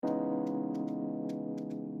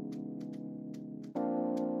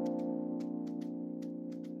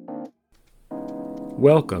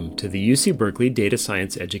Welcome to the UC Berkeley Data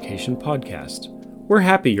Science Education Podcast. We're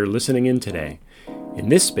happy you're listening in today. In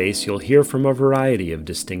this space, you'll hear from a variety of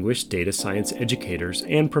distinguished data science educators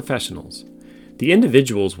and professionals. The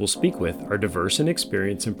individuals we'll speak with are diverse in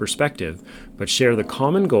experience and perspective, but share the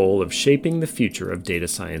common goal of shaping the future of data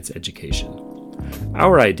science education.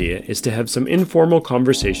 Our idea is to have some informal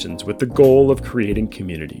conversations with the goal of creating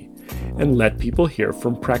community and let people hear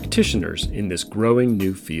from practitioners in this growing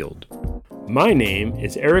new field. My name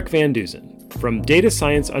is Eric Van Duzen from Data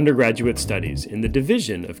Science Undergraduate Studies in the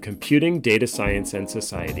Division of Computing, Data Science, and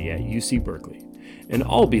Society at UC Berkeley, and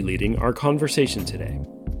I'll be leading our conversation today.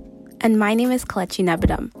 And my name is Kelechi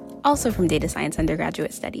Nebadum, also from Data Science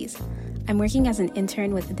Undergraduate Studies. I'm working as an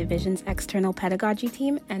intern with the division's external pedagogy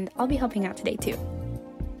team, and I'll be helping out today too.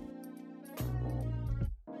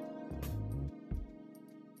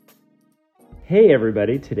 Hey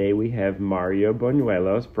everybody, today we have Mario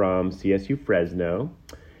Bañuelos from CSU Fresno.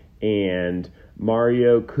 And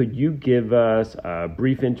Mario, could you give us a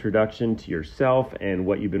brief introduction to yourself and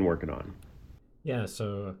what you've been working on? Yeah,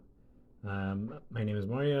 my name is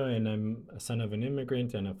Mario, and I'm a son of an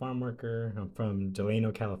immigrant and a farm worker. I'm from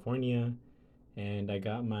Delano, California, and I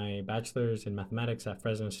got my bachelor's in mathematics at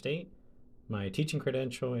Fresno State, my teaching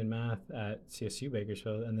credential in math at CSU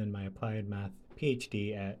Bakersfield, and then my applied math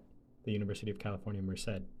PhD at the University of California,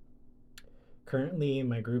 Merced. Currently,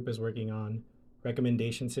 my group is working on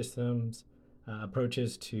recommendation systems,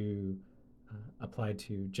 approaches to apply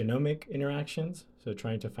to genomic interactions, so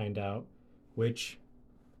trying to find out which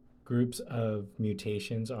groups of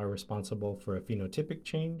mutations are responsible for a phenotypic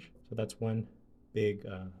change. So that's one big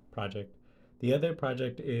project. The other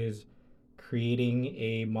project is creating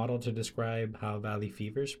a model to describe how valley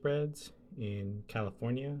fever spreads in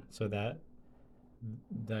California, so that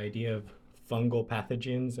the idea of fungal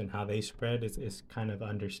pathogens and how they spread is kind of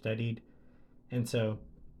understudied. And so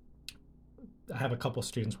I have a couple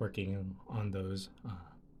students working on those,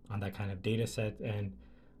 on that kind of data set, and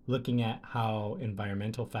looking at how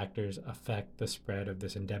environmental factors affect the spread of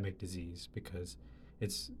this endemic disease, because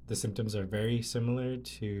the symptoms are very similar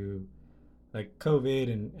to like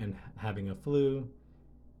COVID and having a flu,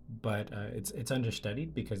 but it's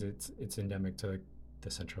understudied because it's endemic to like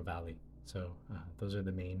the Central Valley. So those are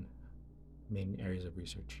the main areas of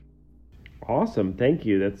research. Awesome, thank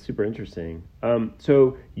you. That's super interesting.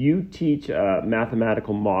 So you teach a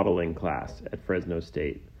mathematical modeling class at Fresno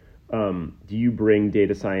State. Do you bring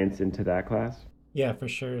data science into that class? Yeah, for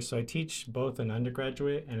sure. So I teach both an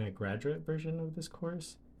undergraduate and a graduate version of this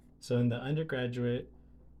course. So in the undergraduate,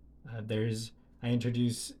 I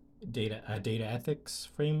introduce data ethics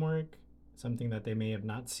framework, something that they may have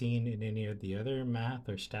not seen in any of the other math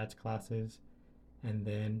or stats classes. And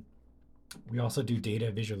then we also do data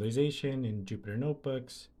visualization in Jupyter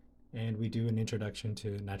Notebooks, and we do an introduction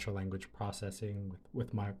to natural language processing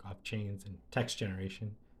with Markov chains and text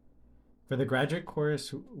generation. For the graduate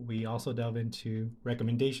course, we also delve into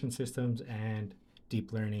recommendation systems and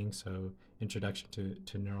deep learning, so introduction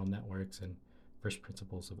to neural networks and first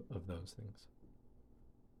principles of those things.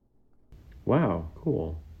 Wow,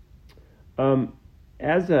 cool.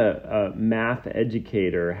 As a math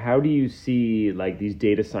educator, how do you see like these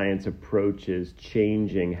data science approaches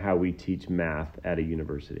changing how we teach math at a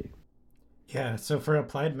university? Yeah, so for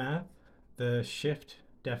applied math, the shift,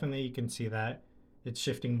 definitely you can see that it's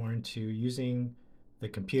shifting more into using the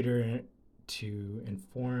computer to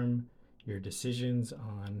inform your decisions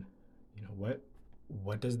on,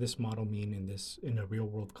 what does this model mean in a real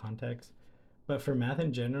world context. But for math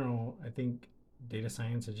in general, I think data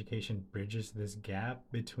science education bridges this gap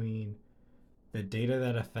between the data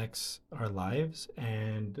that affects our lives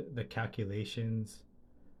and the calculations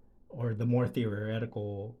or the more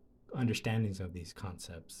theoretical understandings of these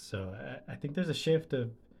concepts. So I think there's a shift of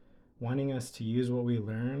wanting us to use what we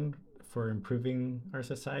learn for improving our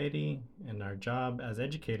society, and our job as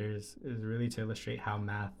educators is really to illustrate how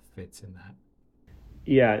math fits in that.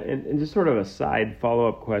 Yeah, and just sort of a side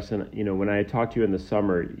follow-up question, when I talked to you in the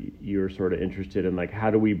summer, you were sort of interested in like, how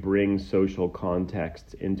do we bring social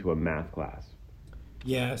context into a math class?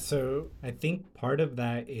 Yeah, so I think part of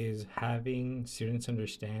that is having students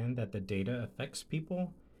understand that the data affects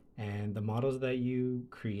people, and the models that you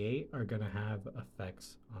create are going to have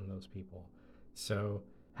effects on those people. So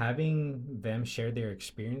having them share their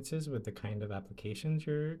experiences with the kind of applications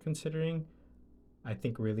you're considering, I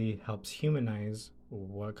think really helps humanize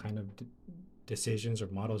what kind of decisions or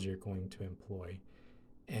models you're going to employ.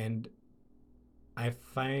 And I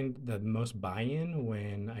find the most buy-in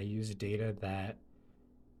when I use data that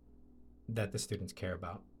the students care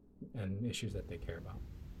about and issues that they care about.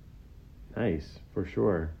 Nice, for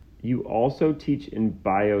sure. You also teach in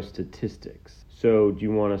biostatistics. So do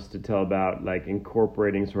you want us to tell about like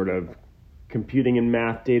incorporating sort of computing and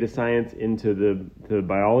math data science into the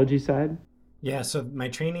biology side? Yeah, so my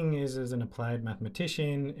training is as an applied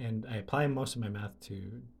mathematician, and I apply most of my math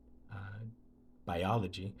to uh,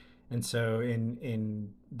 biology. And so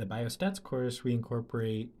in the biostats course, we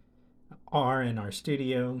incorporate R and R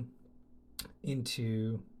Studio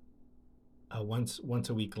into a once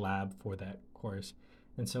a week lab for that course.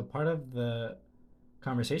 And so part of the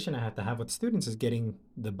conversation I have to have with students is getting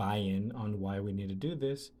the buy-in on why we need to do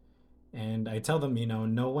this. And I tell them,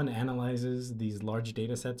 no one analyzes these large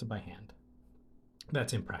data sets by hand.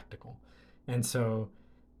 That's impractical. And so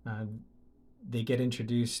uh, they get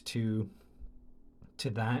introduced to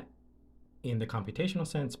that in the computational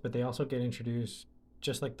sense, but they also get introduced,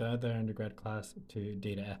 just like the other undergrad class, to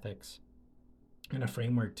data ethics and a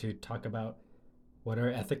framework to talk about what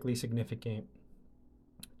are ethically significant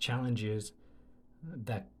challenges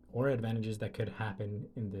that or advantages that could happen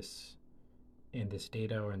in this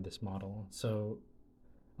data or in this model. So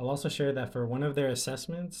I'll also share that for one of their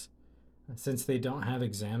assessments, since they don't have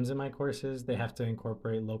exams in my courses, they have to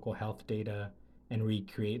incorporate local health data and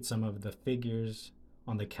recreate some of the figures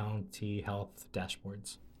on the county health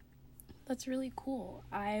dashboards. That's really cool.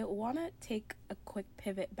 I want to take a quick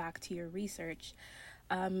pivot back to your research.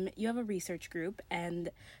 You have a research group, and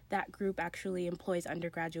that group actually employs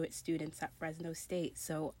undergraduate students at Fresno State.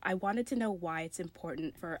 So I wanted to know why it's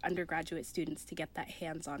important for undergraduate students to get that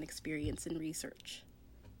hands-on experience in research.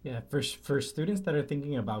 Yeah, for students that are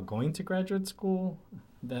thinking about going to graduate school,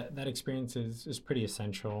 that experience is pretty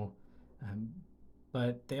essential. Um,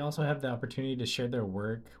 but they also have the opportunity to share their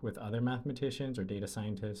work with other mathematicians or data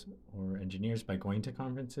scientists or engineers by going to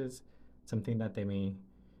conferences, something that they may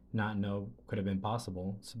not know could have been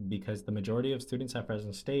possible because the majority of students at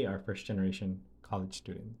Fresno State are first generation college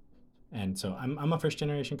students. And so I'm a first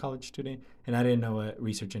generation college student, and I didn't know what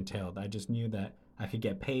research entailed. I just knew that I could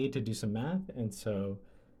get paid to do some math, and so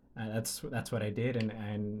that's what I did.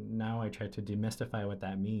 And now I try to demystify what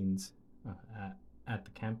that means at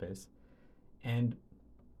the campus. And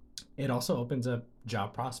it also opens up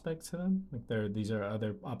job prospects to them. These are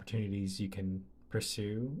other opportunities you can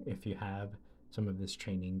pursue if you have some of this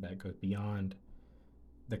training that goes beyond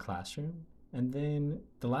the classroom. And then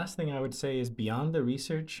the last thing I would say is beyond the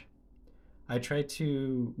research, I try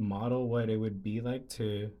to model what it would be like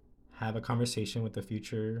to have a conversation with a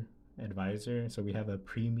future advisor. So we have a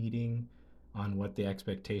pre-meeting on what the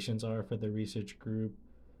expectations are for the research group.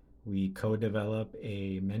 We co-develop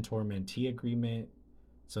a mentor-mentee agreement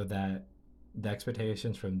so that the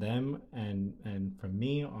expectations from them and from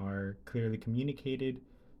me are clearly communicated.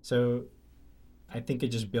 So I think it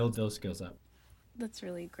just builds those skills up. That's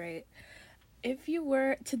really great. If you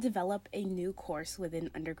were to develop a new course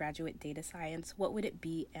within undergraduate data science, what would it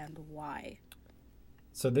be and why?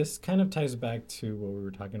 So this kind of ties back to what we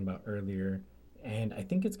were talking about earlier, and I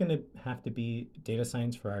think it's going to have to be data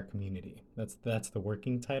science for our community. That's the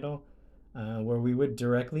working title, where we would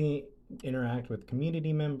directly interact with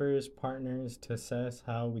community members, partners to assess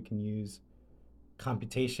how we can use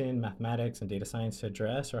computation, mathematics, and data science to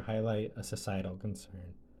address or highlight a societal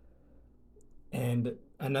concern. And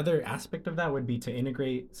another aspect of that would be to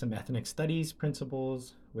integrate some ethnic studies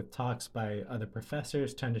principles with talks by other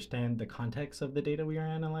professors to understand the context of the data we are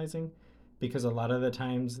analyzing. Because a lot of the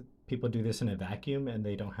times people do this in a vacuum and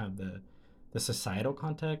they don't have the societal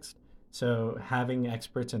context. So having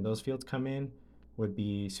experts in those fields come in would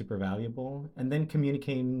be super valuable. And then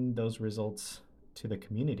communicating those results to the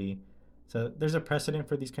community. So there's a precedent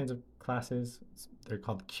for these kinds of classes. They're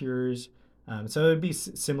called cures. So it would be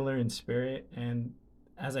similar in spirit. And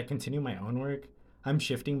as I continue my own work, I'm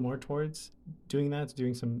shifting more towards doing that,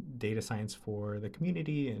 doing some data science for the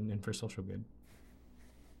community and for social good.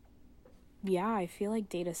 Yeah, I feel like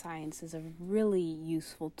data science is a really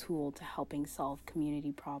useful tool to helping solve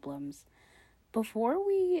community problems. Before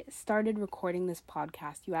we started recording this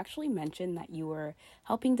podcast, you actually mentioned that you were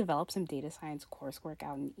helping develop some data science coursework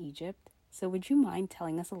out in Egypt. So would you mind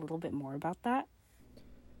telling us a little bit more about that?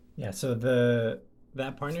 Yeah, so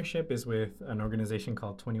that partnership is with an organization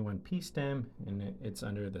called 21P STEM, and it's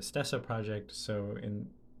under the STESA project. So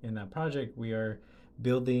in that project, we are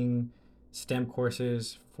building STEM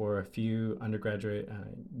courses for a few undergraduate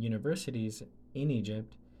universities in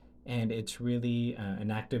Egypt, and it's really an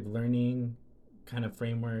active learning kind of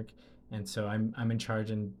framework. And so I'm in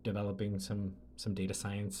charge in developing some data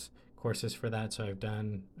science courses for that. So I've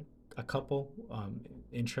done a couple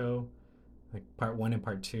intro, like part 1 and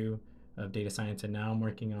part 2 of data science, and now I'm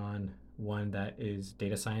working on one that is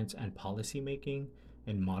data science and policy making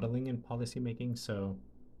and modeling and policy making. So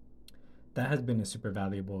that has been a super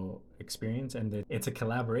valuable experience, and it's a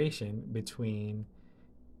collaboration between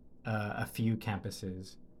a few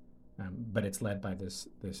campuses, but it's led by this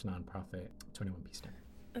nonprofit 21 Center.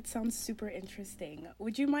 That sounds super interesting.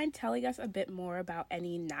 Would you mind telling us a bit more about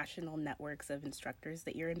any national networks of instructors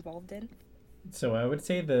that you're involved in? So I would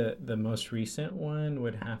say the most recent one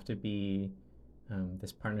would have to be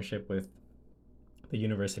this partnership with the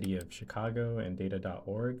University of Chicago and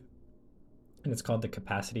data.org. And it's called the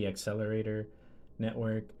Capacity Accelerator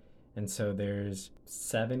Network. And so there's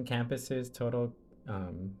 7 campuses total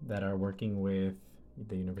that are working with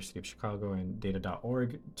the University of Chicago and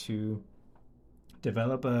data.org to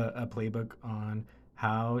develop a playbook on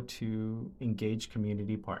how to engage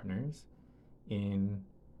community partners in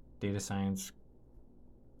data science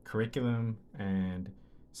curriculum. And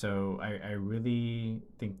so I really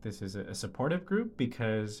think this is a supportive group,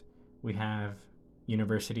 because we have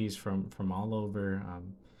universities from all over,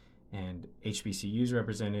 and HBCUs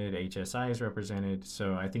represented, HSIs represented.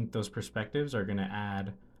 So I think those perspectives are going to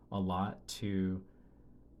add a lot to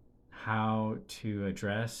how to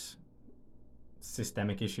address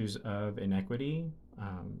systemic issues of inequity,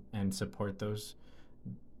 and support those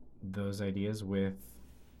ideas with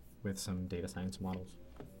some data science models.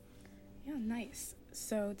 Yeah, nice.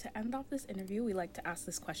 So to end off this interview, we like to ask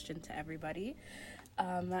this question to everybody.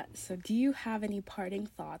 So do you have any parting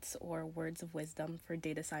thoughts or words of wisdom for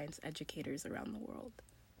data science educators around the world?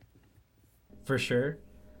 For sure,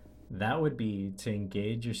 that would be to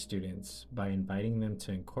engage your students by inviting them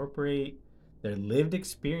to incorporate their lived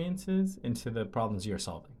experiences into the problems you're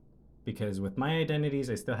solving. Because with my identities,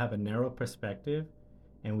 I still have a narrow perspective,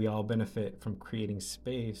 and we all benefit from creating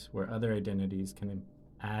space where other identities can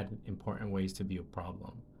add important ways to view a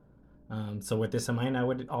problem. So with this in mind, I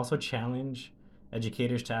would also challenge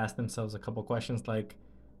educators to ask themselves a couple questions like,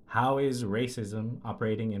 how is racism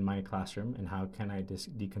operating in my classroom, and how can I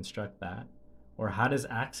deconstruct that? Or how does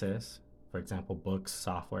access, for example, books,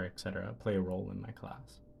 software, etc., play a role in my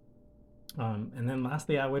class? And then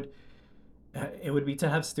lastly, it would be to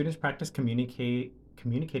have students practice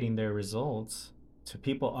communicating their results to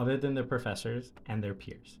people other than their professors and their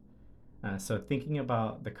peers. So thinking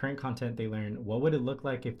about the current content they learn, what would it look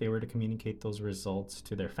like if they were to communicate those results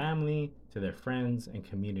to their family, to their friends, and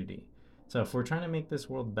community? So if we're trying to make this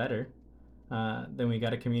world better, then we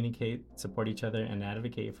got to communicate, support each other, and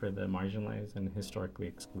advocate for the marginalized and historically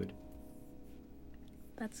excluded.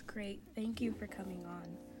 That's great. Thank you for coming on.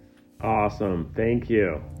 Awesome. Thank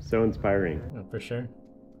you. So inspiring. For sure.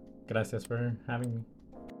 Gracias for having me.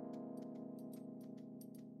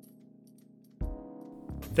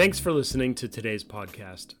 Thanks for listening to today's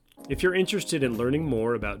podcast. If you're interested in learning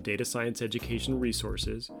more about data science education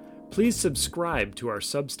resources, please subscribe to our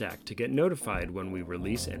Substack to get notified when we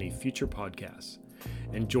release any future podcasts.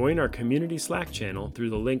 And join our community Slack channel through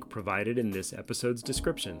the link provided in this episode's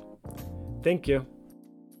description. Thank you.